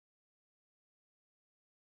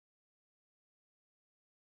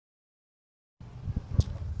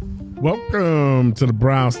Welcome to the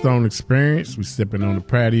Brownstone experience. We sipping on the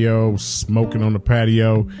patio, smoking on the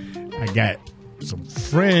patio. I got some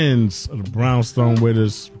friends of the Brownstone with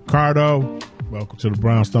us. Ricardo, welcome to the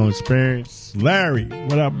Brownstone experience. Larry,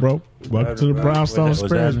 what up, bro? Welcome to the Brownstone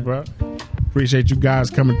experience, bro. Appreciate you guys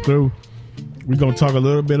coming through. We're going to talk a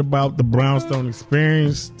little bit about the Brownstone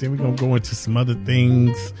experience. Then we're going to go into some other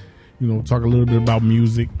things. Talk a little bit about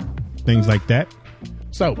music, things like that.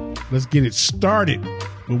 So let's get it started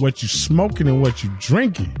with what you smoking and what you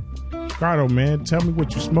drinking. Ricardo, man, tell me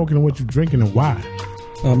what you smoking and what you drinking and why.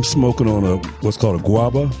 I'm smoking on what's called a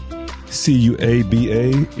guava,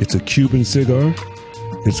 Cuaba. It's a Cuban cigar.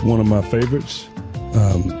 It's one of my favorites.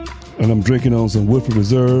 And I'm drinking on some Woodford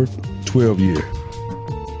Reserve 12 year.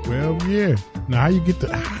 12 year. Now, how did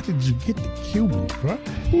you get the Cuban, bro?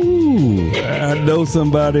 Ooh, I know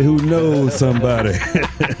somebody who knows somebody.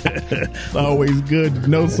 It's always good to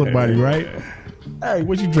know somebody, right? Hey,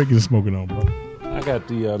 what you drinking and smoking on, bro? I got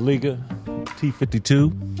the Liga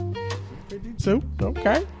T52. 52,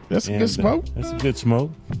 okay. That's a good smoke. That's a good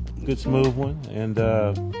smoke. Good smooth one. And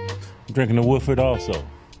I'm drinking the Woodford also.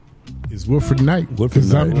 It's Woodford night.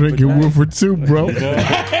 Because I'm drinking Woodford too, bro. So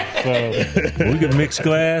we can mix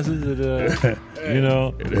glasses and,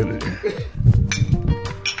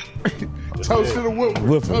 Toast to the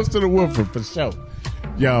Woodford. Toast to the Woodford for sure.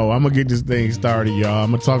 Yo, I'm going to get this thing started, y'all.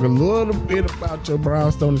 I'm going to talk a little bit about your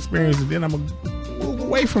Brownstone experience, and then I'm going to move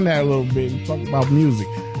away from that a little bit and talk about music.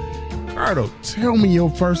 Ricardo, tell me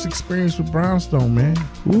your first experience with Brownstone, man.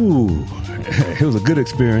 Ooh, it was a good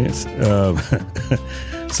experience.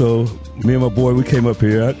 So me and my boy, we came up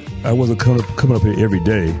here. I wasn't coming up here every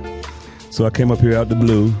day. So I came up here out the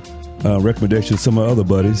blue, recommendation of some of my other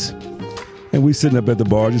buddies. And we sitting up at the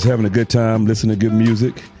bar, just having a good time, listening to good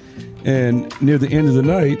music. And near the end of the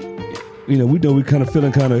night, we know we kind of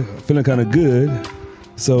feeling kind of good.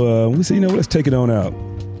 So we said, let's take it on out,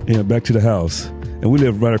 back to the house. And we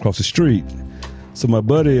live right across the street. So my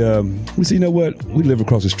buddy, we said, you know what? We live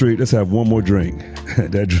across the street. Let's have one more drink.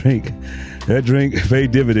 That drink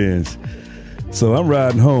paid dividends. So I'm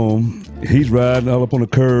riding home. He's riding all up on the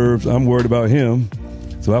curves. I'm worried about him.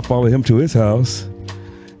 So I follow him to his house.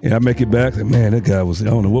 And I make it back. Man, that guy I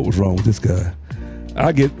don't know what was wrong with this guy.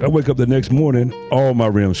 I wake up the next morning, all my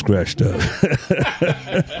rims scratched up.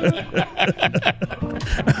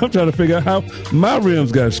 I'm trying to figure out how my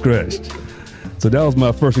rims got scratched. So that was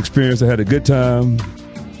my first experience. I had a good time.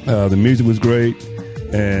 The music was great.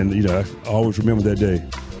 And, I always remember that day.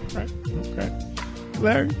 Okay.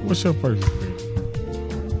 Larry, what's your first experience?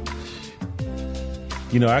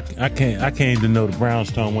 I came to know the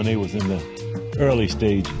Brownstone when they was in the early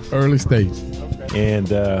stages. Okay. And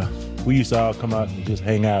we used to all come out and just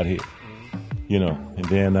hang out here, And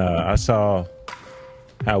then I saw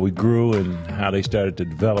how we grew and how they started to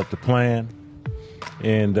develop the plan.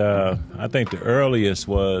 And I think the earliest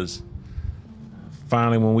was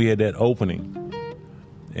finally when we had that opening.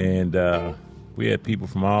 And we had people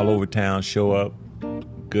from all over town show up.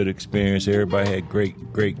 Good experience. Everybody had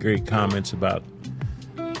great comments about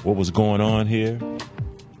what was going on here.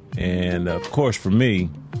 And, of course, for me,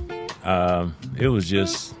 it was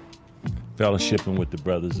just fellowshipping with the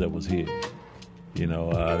brothers that was here.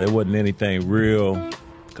 There wasn't anything real,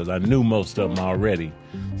 because I knew most of them already.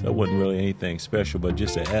 So it wasn't really anything special, but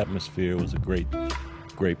just the atmosphere was a great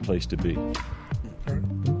place to be.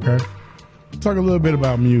 Okay. Talk a little bit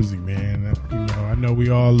about music, man. I know we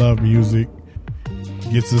all love music.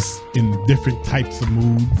 Gets us in different types of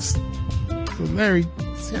moods. So, Larry,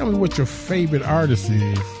 tell me what your favorite artist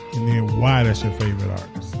is, and then why that's your favorite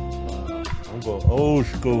artist. I'm going old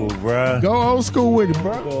school, bro. Go old school with it,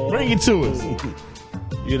 bro. Bring it to us.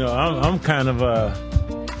 I'm kind of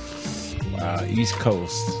East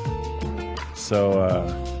Coast. So,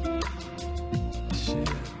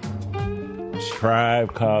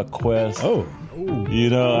 Tribe Called Quest. Oh. I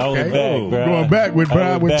was back, bro. Going back with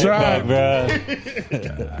Tribe. Bro.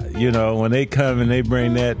 When they come and they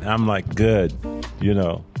bring that, I'm like, good,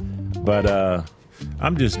 But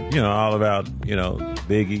I'm just, all about,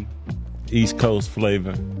 Biggie, East Coast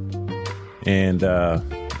flavor, and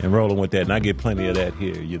rolling with that. And I get plenty of that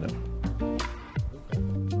here,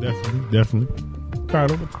 Definitely.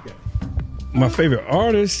 Ricardo, what you got? My favorite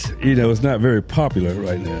artist, it's not very popular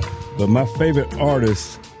right now, but my favorite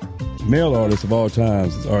artist, male artist of all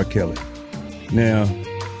times, is R. Kelly. Now,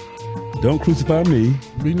 don't crucify me.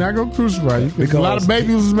 We're not going to crucify you, because a lot of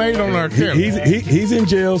babies was made on R. Kelly. He's in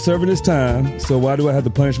jail serving his time, so why do I have to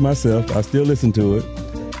punish myself? I still listen to it,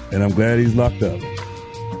 and I'm glad he's locked up.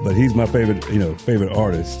 But he's my favorite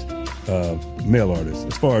artist, male artist.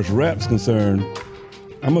 As far as rap's concerned,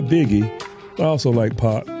 I'm a Biggie, but I also like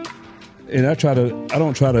pop. and I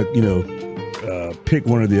don't try to pick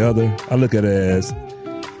one or the other. I look at it as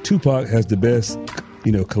Tupac has the best,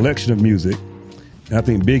 collection of music. And I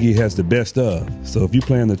think Biggie has the best of. So if you're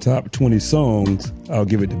playing the top 20 songs, I'll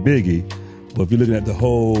give it to Biggie. But if you're looking at the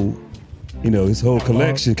whole, his whole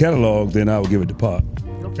collection catalog, then I'll give it to Pac.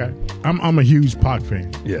 Okay. I'm a huge Pac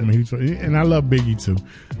fan. Yeah. I'm a huge, and I love Biggie too,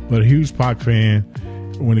 but a huge Pac fan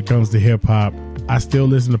when it comes to hip hop. I still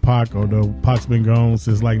listen to Pac, although Pac's been gone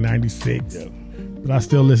since like '96. Yeah. But I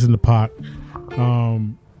still listen to Pac.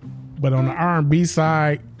 But on the R&B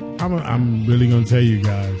side, I'm really gonna tell you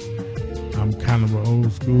guys, I'm kind of an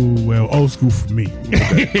old school. Well, old school for me.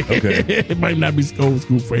 Okay. It might not be old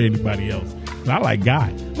school for anybody else. But I like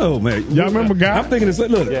Guy. Oh man, y'all remember Guy? I'm thinking this.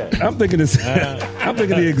 Look, yeah. I'm thinking this. I'm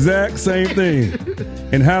thinking the exact same thing.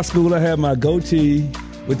 In high school, I had my goatee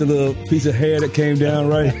with the little piece of hair that came down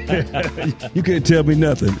right. You couldn't tell me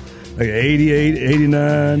nothing. Like 88,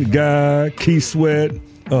 89, Guy, Keith Sweat.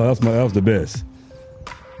 Oh, that was the best.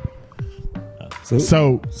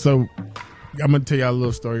 So I'm gonna tell y'all a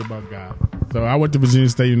little story about Guy. So I went to Virginia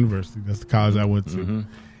State University. That's the college I went to. Mm-hmm.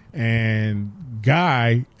 And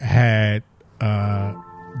Guy had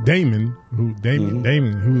Damon, who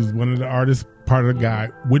was one of the artists, part of the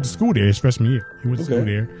guy, went to school there his freshman year. He went to school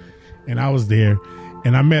there, and I was there,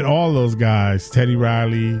 and I met all those guys: Teddy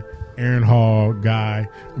Riley, Aaron Hall,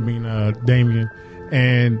 Damien,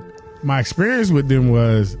 and my experience with them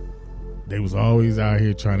was they was always out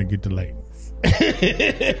here trying to get the ladies.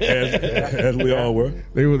 as we all were.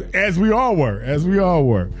 As we all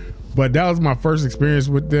were. But that was my first experience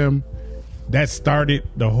with them. That started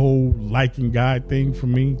the whole liking Guy thing for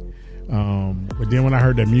me. But then when I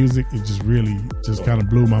heard that music, it just really kind of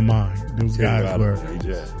blew my mind. Those guys were,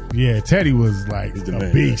 Teddy was like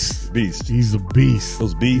a beast. He's a beast.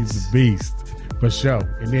 Those beats. He's a beast, for sure.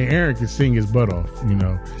 And then Aaron could sing his butt off,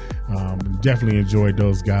 Definitely enjoyed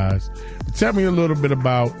those guys. But tell me a little bit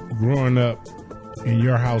about growing up in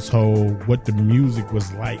your household, what the music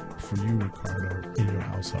was like for you, Ricardo, in your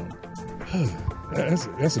household.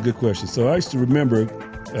 That's a good question. So I used to remember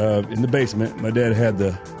in the basement, my dad had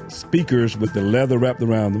the speakers with the leather wrapped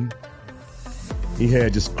around them. He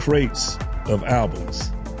had just crates of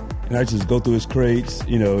albums. And I just go through his crates,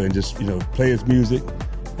 and just, play his music.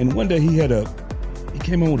 And one day he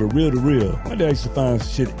came on with a reel-to-reel. My dad used to find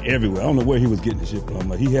shit everywhere. I don't know where he was getting the shit from.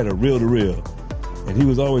 Like, he had a reel-to-reel. And he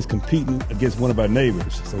was always competing against one of our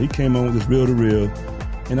neighbors. So he came on with this reel-to-reel.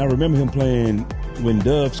 And I remember him playing When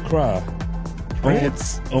Doves Cry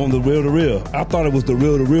Prince on the reel-to-reel. I thought it was the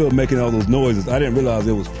reel-to-reel making all those noises. I didn't realize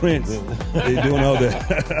it was Prince doing all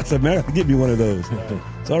that. I said, man, get me one of those.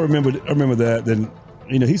 So I remember that. Then,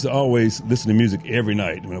 he used to always listen to music every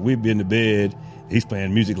night. When we'd be in the bed, he's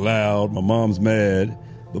playing music loud. My mom's mad.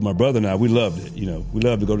 But my brother and I, we loved it. We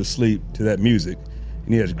loved to go to sleep to that music.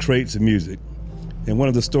 And he had crates of music. And one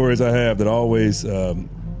of the stories I have that always, who's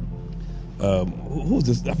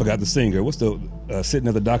this? I forgot the singer. What's the sitting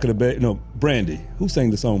at the dock of the bay? No, Brandy. Who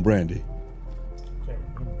sang the song Brandy?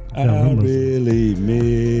 I really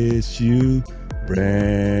miss you,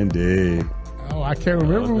 Brandy. Oh, I can't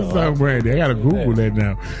remember who sang Brandy. I gotta Google that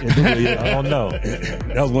now. I don't know.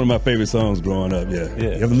 That was one of my favorite songs growing up. Yeah.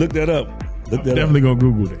 You have to look that up. Definitely gonna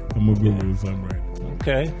Google that. I'm gonna Google the song Brandy.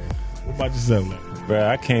 Okay. What about yourself, man? Bruh,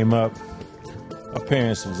 I came up. My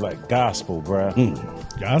parents was like gospel, bruh.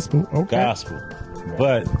 Gospel? Okay. Gospel.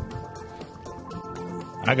 But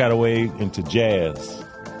I got away into jazz.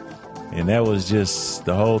 And that was just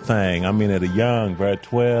the whole thing. I mean, at a young, bruh,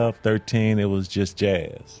 12, 13, it was just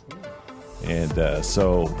jazz. And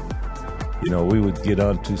so, we would get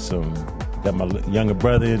onto got my younger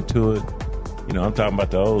brother into it. I'm talking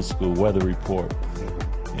about the old school Weather Report.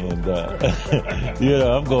 And,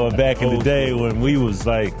 I'm going back in the day when we was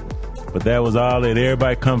like, but that was all it.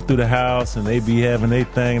 Everybody come through the house and they be having their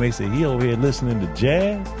thing. And they say, he over here listening to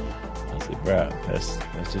jazz? I said, bro, that's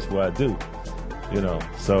just what I do.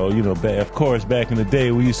 So, of course, back in the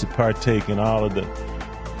day, we used to partake in all of the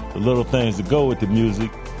little things that go with the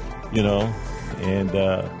music, and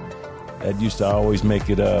that used to always make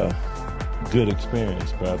it a good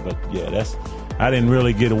experience, bro. But yeah, I didn't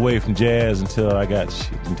really get away from jazz until I got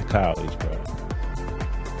into college, bro.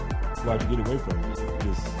 Why'd you get away from it?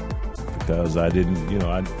 Because I didn't,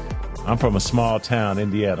 I'm from a small town,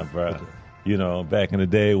 Indiana, bro. Okay. Back in the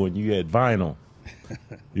day when you had vinyl,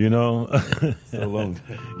 So long.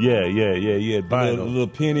 Yeah, you had vinyl. Little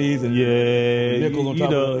pennies and nickels on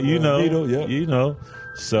top of the needle. Yeah.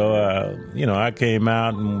 So, I came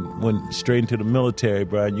out and went straight into the military,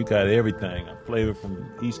 bro, and you got everything. I flavored from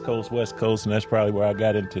East Coast, West Coast, and that's probably where I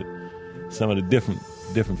got into some of the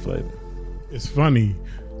different flavor. It's funny.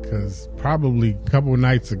 because probably a couple of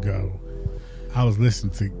nights ago, I was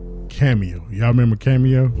listening to Cameo. Y'all remember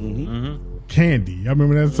Cameo? Mm-hmm. Candy. Y'all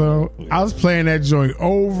remember that song? I was playing that joint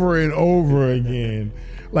over and over again.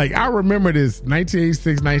 Like, I remember this,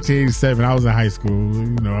 1986, 1987, I was in high school.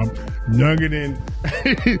 You know, I'm younger than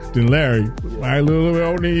Larry. I'm a little bit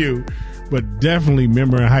older than you. But definitely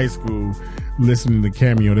remember in high school listening to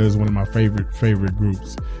Cameo. That was one of my favorite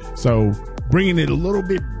groups. So, bringing it a little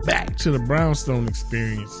bit back to the Brownstone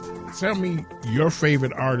experience, tell me your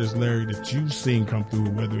favorite artist, Larry, that you've seen come through,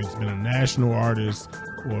 whether it's been a national artist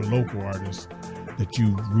or a local artist that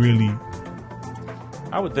you really...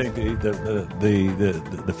 I would think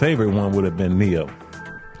the favorite one would have been Neo.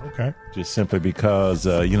 Okay. Just simply because,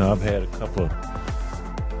 I've had a couple,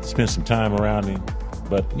 spent some time around him.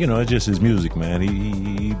 But, it's just his music, man.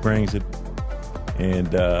 He brings it.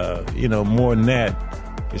 And, more than that,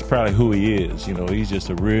 it's probably who he is. He's just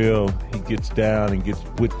he gets down and gets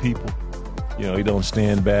with people. He don't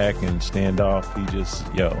stand back and stand off. He just,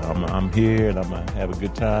 I'm here and I'm going to have a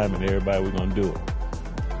good time and everybody, we're going to do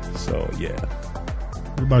it. So, yeah.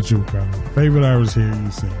 What about you, Ricardo? Favorite artist here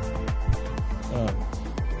you sing?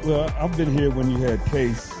 Well, I've been here when you had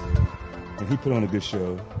Case, and he put on a good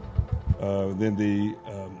show.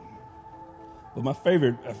 My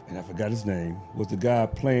favorite, and I forgot his name, was the guy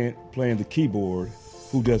playing the keyboard,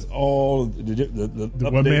 who does all the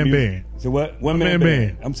one-man band. So what? One-man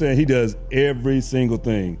band. I'm saying he does every single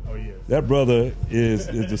thing. Oh, yeah. That brother is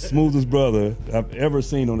the smoothest brother I've ever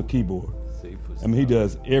seen on the keyboard. I mean, he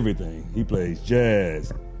does everything. He plays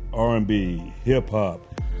jazz, R&B, hip-hop,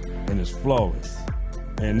 and it's flawless.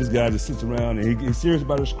 And this guy just sits around, and he's serious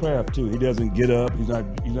about his craft, too. He doesn't get up. He's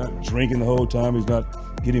not drinking the whole time. He's not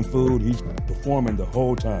getting food. He's performing the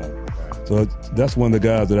whole time. So that's one of the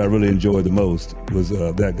guys that I really enjoyed the most was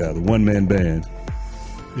that guy, the one-man band.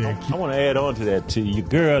 Yeah, I want to add on to that, too. Your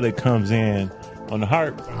girl that comes in on the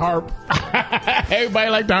harp. Everybody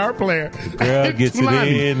like the harp player. The girl gets it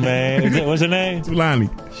in, man. What's her name? Tulani.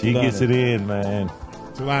 She gets it in, man.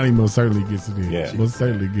 Tulani most certainly gets it in. Yeah. Most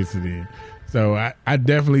certainly gets it in. So I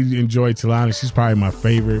definitely enjoy Tulani. She's probably my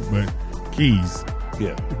favorite, but Keys.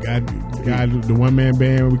 Yeah. The guy, the one-man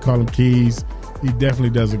band, we call him Keys. He definitely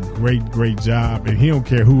does a great job, and he don't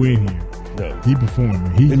care who in here. No. He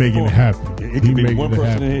performing. He's making it happen. It could be one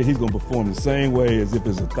person in here, he's going to perform the same way as if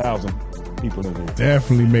there's 1,000 people in here.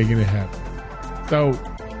 Definitely making it happen. So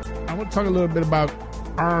I want to talk a little bit about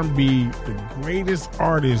R&B, the greatest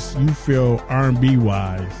artist you feel R&B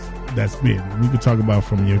wise that's been. We could talk about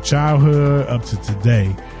from your childhood up to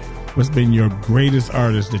today. What's been your greatest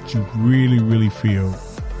artist that you really feel?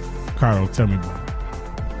 Carl, tell me about it.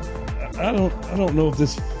 I don't know if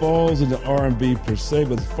this falls into R&B per se,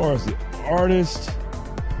 but as far as the artist,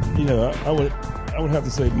 I would have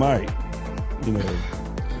to say Mike.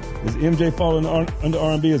 Does MJ fall under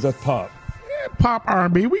R&B? Is that pop? Yeah, pop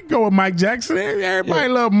R&B. We can go with Mike Jackson. Everybody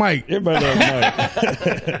love Mike. Everybody loves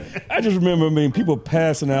Mike. I just remember, people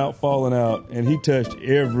passing out, falling out, and he touched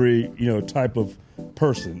every type of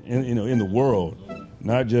person in the world,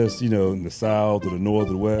 not just in the South or the North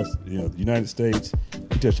or the West. The United States.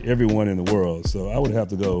 He touched everyone in the world. So I would have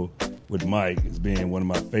to go with Mike as being one of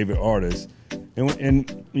my favorite artists.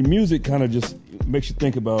 And music kind of just makes you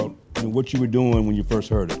think about what you were doing when you first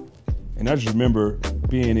heard it. And I just remember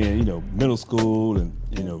being in, middle school and,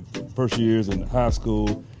 first years in high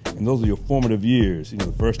school. And those are your formative years.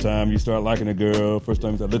 The first time you start liking a girl, first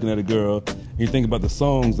time you start looking at a girl, and you think about the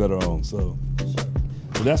songs that are on. So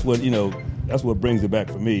that's what, that's what brings it back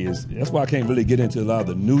for me. That's why I can't really get into a lot of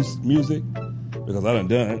the new music, because I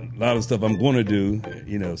done a lot of stuff I'm going to do,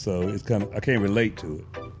 so it's kind of, I can't relate to it.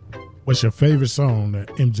 What's your favorite song, that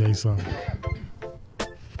MJ song?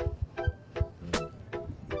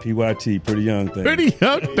 PYT, Pretty Young Thing. Pretty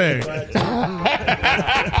Young Thing.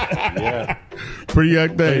 Yeah. Pretty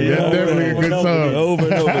Young Thing. That's definitely a good song. Over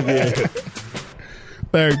and over again.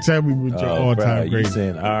 Larry, tell me what your all-time You greatest.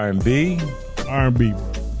 saying R&B? R&B,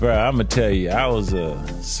 Bro, I'm going to tell you, I was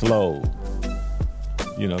slow.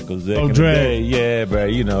 Because back in the drag. day, yeah, bro,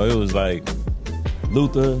 it was like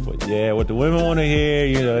Luther. what the women want to hear,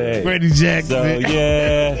 hey. Freddie Jackson. So,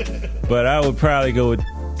 yeah. But I would probably go with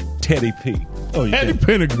Teddy P. Oh, you Teddy can't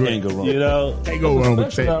Pendergrass. go wrong. Can't go wrong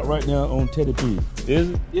with Special Teddy. out right now on Teddy P. Is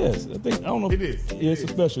it? Yes, I don't know. It is. Yeah, it's a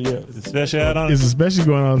special, yeah. It's a special out on It's especially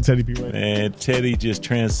going on Teddy P right now. And Teddy just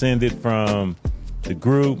transcended from the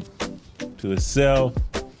group to himself.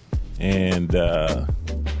 And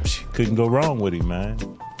couldn't go wrong with him, man.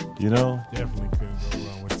 Definitely couldn't go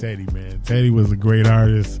wrong with Teddy, man. Teddy was a great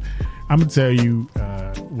artist. I'm going to tell you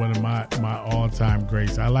one of my all-time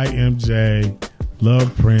greats. I like MJ,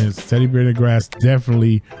 love Prince. Teddy Bear in the Grass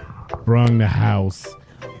definitely brung the house.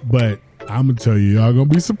 But I'm going to tell you, y'all going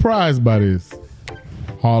to be surprised by this.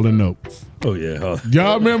 Hall & Oates. Oh, yeah.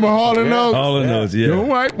 Y'all remember Hall & Oates? Hall & Oates, yeah. Your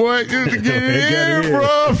white boy used to get it in,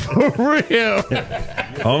 bro, for real.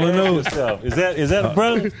 Hall & Oates. Is that a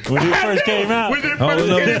brother? When it first came out? When it first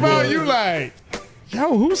came out, you like,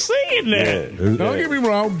 yo, who's singing that? Yeah. Don't get me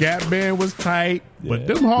wrong, Gap Band was tight, but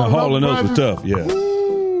them Hall & Oates Oates was tough, yeah.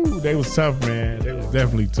 Ooh, they was tough, man. They was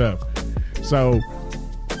definitely tough. So,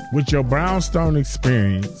 with your Brownstone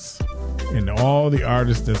experience and all the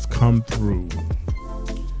artists that's come through,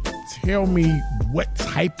 tell me what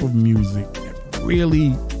type of music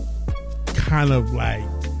really kind of like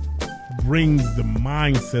brings the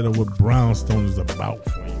mindset of what Brownstone is about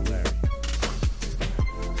for you, Larry.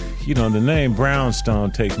 You know, the name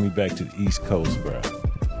Brownstone takes me back to the East Coast, bro.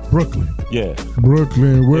 Brooklyn. Yeah.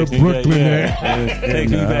 Brooklyn. Where Brooklyn at?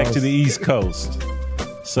 Takes me back to the East Coast.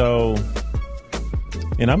 So,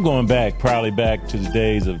 and I'm going probably back to the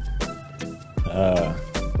days of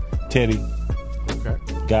Teddy,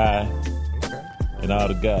 Guy, and all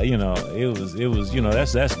the guys. You know, it was. You know,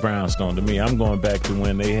 that's Brownstone to me. I'm going back to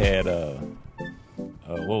when they had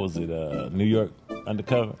what was it? New York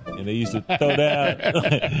Undercover, and they used to throw down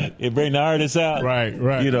and bring the artists out.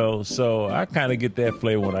 Right. You know, so I kind of get that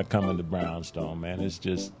flavor when I come into Brownstone, man. It's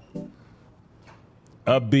just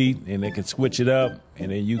upbeat, and they can switch it up,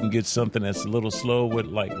 and then you can get something that's a little slow with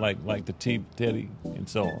like the Teddy and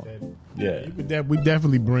so on. Yeah, we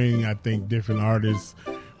definitely bring, I think, different artists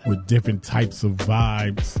with different types of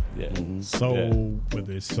vibes. Yeah. Soul,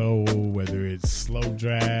 whether it's slow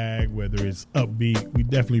drag, whether it's upbeat, we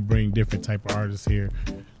definitely bring different type of artists here.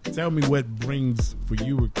 Tell me what brings for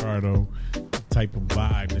you, Ricardo, the type of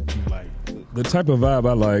vibe that you like. The type of vibe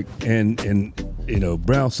I like, and you know,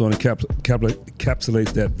 Brownstone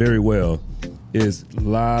encapsulates that very well, is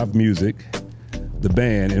live music, the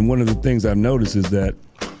band. And one of the things I've noticed is that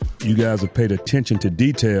you guys have paid attention to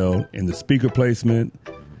detail in the speaker placement,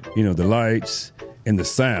 you know, the lights and the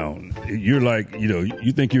sound. You're like, you know,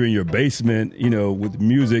 you think you're in your basement, you know, with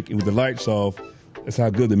music and with the lights off. That's how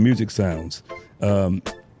good the music sounds.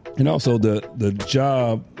 And also the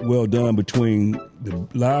job well done between the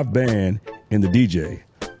live band and the DJ.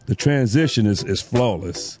 The transition is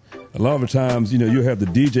flawless. A lot of the times, you know, you have the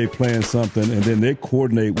DJ playing something and then they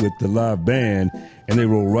coordinate with the live band and they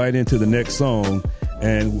roll right into the next song.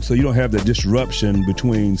 And so you don't have the disruption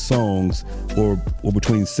between songs or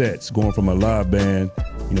between sets going from a live band,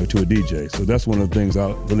 you know, to a DJ. So that's one of the things I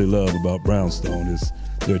really love about Brownstone is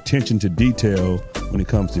their attention to detail when it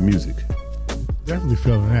comes to music. Definitely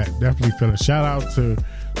feeling that. Definitely feeling. Shout out to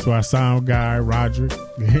our sound guy, Roderick.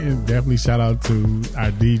 Definitely shout out to our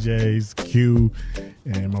DJs, Q,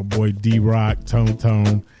 and my boy D-Rock,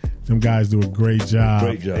 Tone. Them guys do a great job.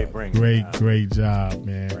 Great job. Great job,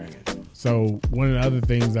 man. So one of the other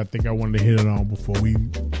things I think I wanted to hit it on before we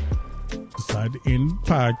decide to end the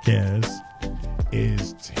podcast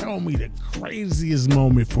is tell me the craziest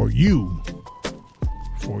moment for you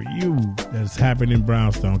that's happened in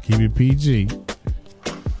Brownstone. Keep it PG.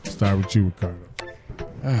 Start with you, Ricardo.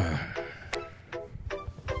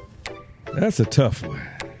 That's a tough one.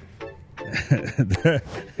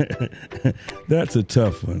 That's a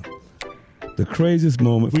tough one. The craziest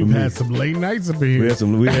moment for me. We've had some late nights up in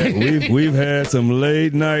here. We've had some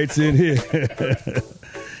late nights in here.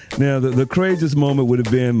 Now, the craziest moment would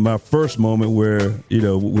have been my first moment where, you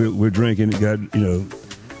know, we're drinking, got, you know,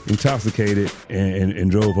 intoxicated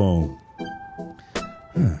and drove home.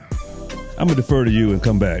 I'm going to defer to you and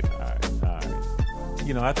come back. All right.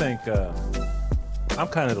 You know, I think I'm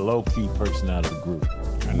kind of the low-key person out of the group.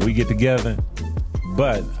 And we get together,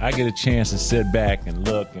 but I get a chance to sit back and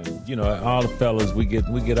look, and you know, all the fellas, we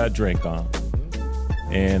get our drink on.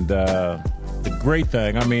 And the great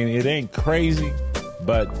thing, I mean, it ain't crazy,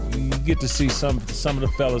 but you get to see some of the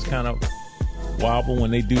fellas kind of wobble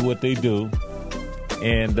when they do what they do,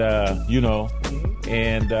 and you know,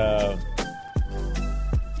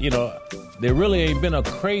 there really ain't been a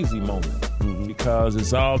crazy moment because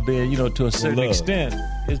it's all been, you know, to a certain extent.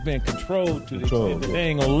 It's been controlled to the extent that they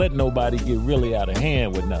ain't gonna let nobody get really out of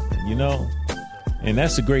hand with nothing, you know? And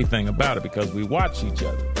that's the great thing about it because we watch each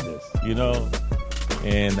other, you know?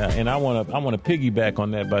 And I wanna piggyback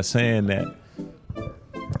on that by saying that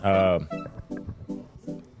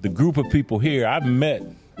the group of people here, I've met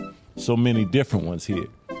so many different ones here.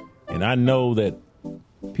 And I know that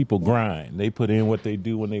people grind. They put in what they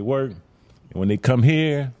do when they work. And when they come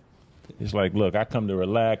here, it's like, look, I come to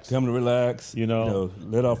relax. You know,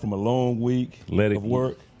 let off from a long week of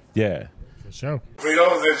work. Yeah. For sure. For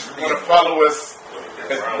those that want to follow us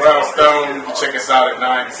Brownstone. You can check us out at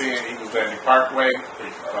 910 Eagles Landing Parkway. You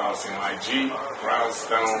can follow us on IG,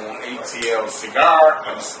 Brownstone ATL Cigar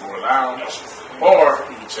 _Lounge. Or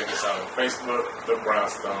you can check us out on Facebook, The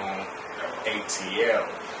Brownstone ATL.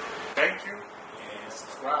 Thank you, and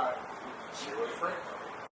subscribe. Share with a friend.